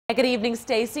Good evening,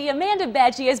 Stacy. Amanda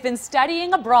Beggi has been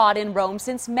studying abroad in Rome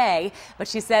since May, but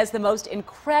she says the most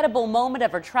incredible moment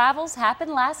of her travels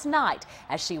happened last night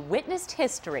as she witnessed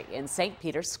history in St.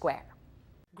 Peter's Square.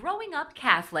 Growing up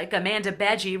Catholic, Amanda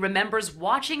Beggi remembers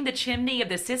watching the chimney of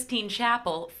the Sistine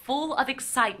Chapel full of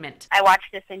excitement. I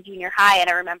watched this in junior high, and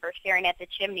I remember staring at the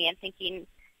chimney and thinking,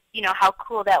 you know, how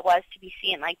cool that was to be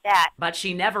seen like that. But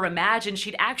she never imagined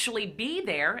she'd actually be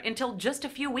there until just a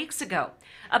few weeks ago.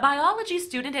 A biology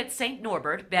student at St.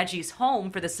 Norbert, Beggi's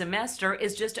home for the semester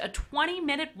is just a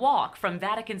 20-minute walk from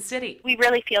Vatican City. We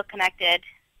really feel connected,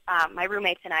 my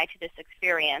roommates and I, to this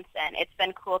experience, and it's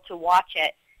been cool to watch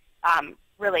it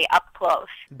really up close.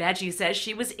 Beggi says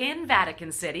she was in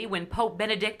Vatican City when Pope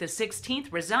Benedict XVI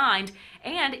resigned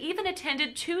and even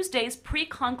attended Tuesday's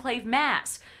pre-conclave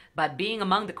Mass. But being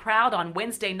among the crowd on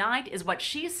Wednesday night is what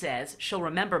she says she'll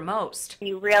remember most.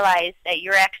 You realize that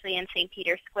you're actually in St.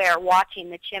 Peter's Square watching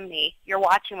the chimney. You're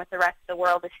watching what the rest of the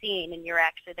world is seeing, and you're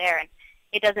actually there, and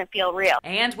it doesn't feel real.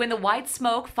 And when the white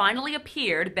smoke finally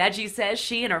appeared, Beggi says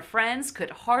she and her friends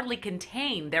could hardly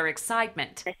contain their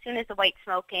excitement. As soon as the white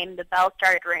smoke came, the bells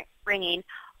started ringing.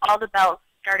 All the bells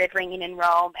started ringing in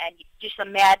Rome, and just a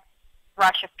mad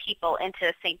rush of people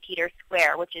into St. Peter's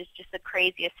Square, which is just the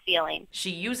craziest feeling. She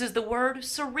uses the word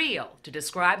surreal to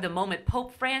describe the moment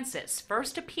Pope Francis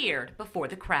first appeared before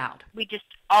the crowd. We just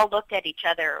all looked at each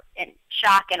other in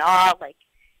shock and awe, like,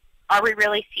 are we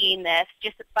really seeing this?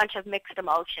 Just a bunch of mixed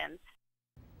emotions.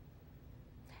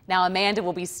 Now, Amanda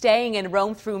will be staying in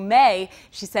Rome through May.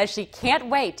 She says she can't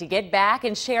wait to get back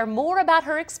and share more about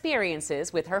her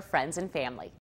experiences with her friends and family.